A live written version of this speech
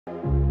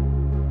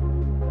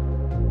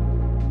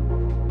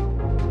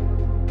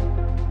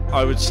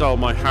I would sell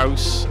my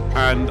house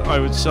and I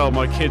would sell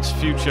my kids'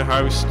 future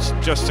house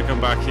just to come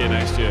back here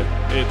next year.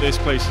 This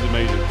place is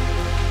amazing.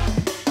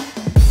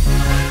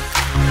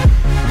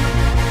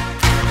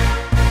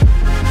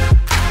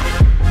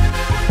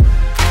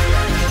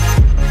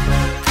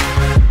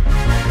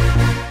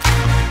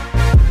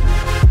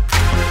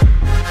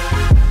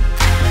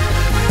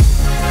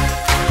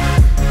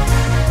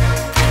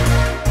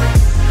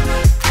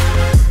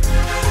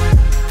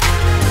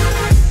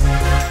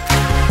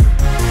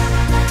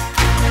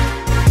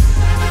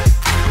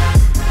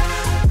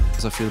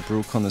 I feel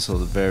Brucon is a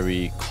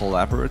very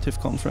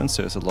collaborative conference.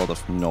 There's a lot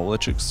of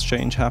knowledge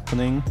exchange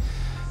happening.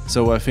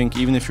 So I think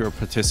even if you're a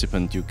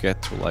participant, you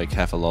get to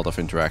have a lot of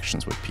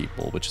interactions with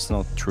people, which is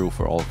not true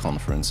for all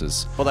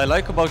conferences. What I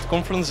like about the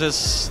conference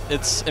is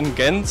it's in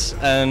Ghent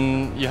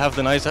and you have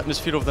the nice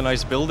atmosphere of the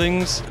nice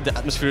buildings. The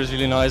atmosphere is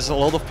really nice. A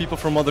lot of people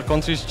from other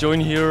countries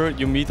join here,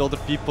 you meet other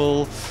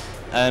people,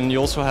 and you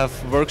also have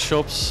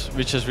workshops,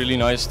 which is really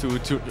nice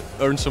to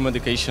earn some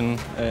education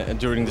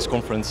during this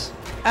conference.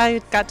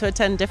 I got to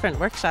attend different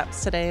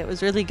workshops today. It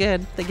was really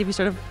good. They give you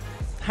sort of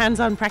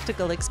hands-on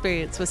practical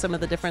experience with some of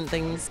the different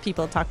things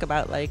people talk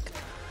about, like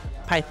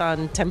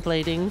Python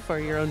templating for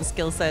your own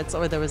skill sets,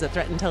 or there was a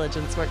threat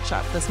intelligence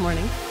workshop this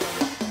morning.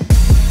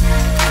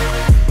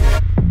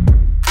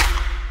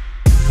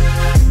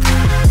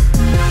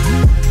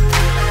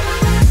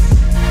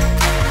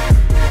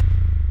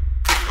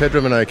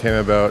 Pedram and I came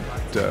about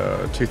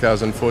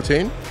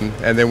 2014,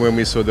 and then when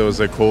we saw there was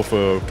a call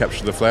for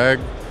Capture the Flag,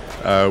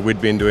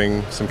 we'd been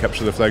doing some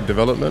Capture the Flag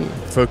development,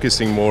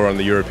 focusing more on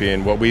the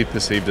European, what we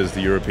perceived as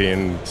the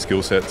European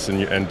skill sets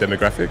and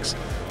demographics.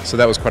 So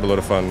that was quite a lot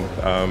of fun,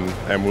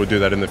 and we'll do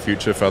that in the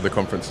future for other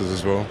conferences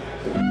as well.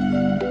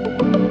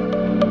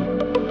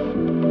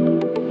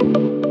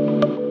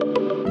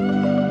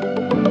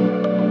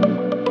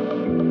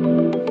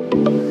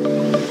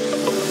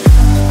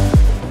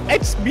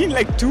 It's been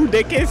like 2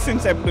 decades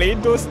since I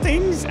played those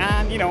things,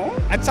 and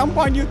at some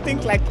point you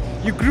think like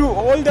you grew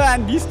older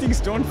and these things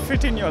don't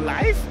fit in your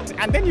life,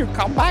 and then you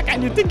come back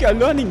and you think you're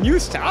learning new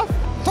stuff,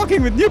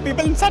 talking with new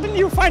people, and suddenly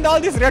you find all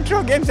these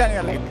retro games and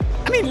you're like,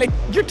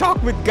 you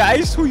talk with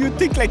guys who you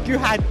think like you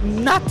had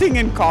nothing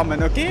in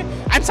common, okay?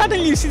 And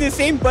suddenly you see the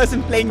same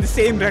person playing the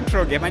same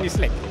retro game and you're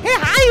like, hey,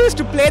 I used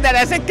to play that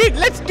as a kid,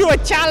 let's do a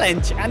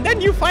challenge. And then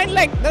you find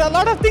like there are a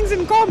lot of things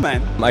in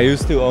common. I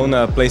used to own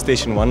a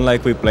PlayStation 1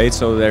 like we played,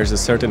 so there's a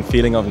certain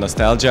feeling of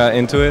nostalgia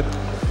into it.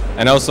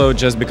 And also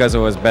just because I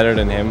was better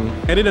than him.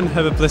 I didn't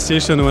have a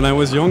PlayStation when I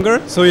was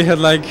younger, so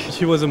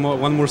he was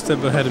one more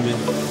step ahead of me.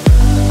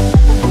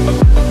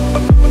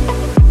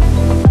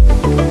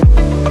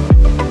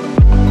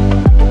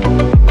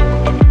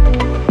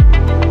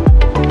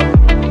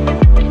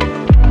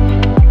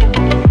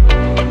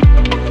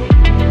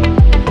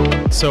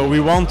 So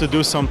we want to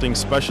do something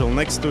special.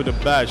 Next to the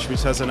badge,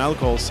 which has an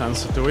alcohol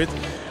sensor to it,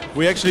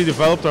 we actually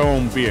developed our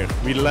own beer.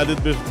 We let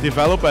it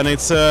develop, and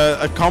it's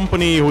a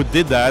company who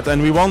did that, and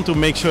we want to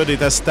make sure that it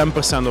has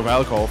 10% of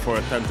alcohol for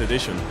a 10th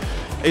edition.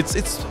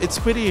 It's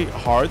pretty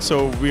hard,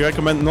 so we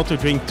recommend not to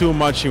drink too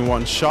much in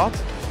one shot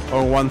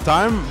or one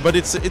time, but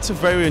it's a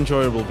very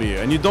enjoyable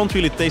beer. And you don't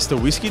really taste the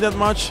whiskey that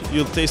much,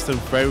 you'll taste a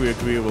very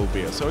agreeable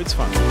beer, so it's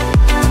fun.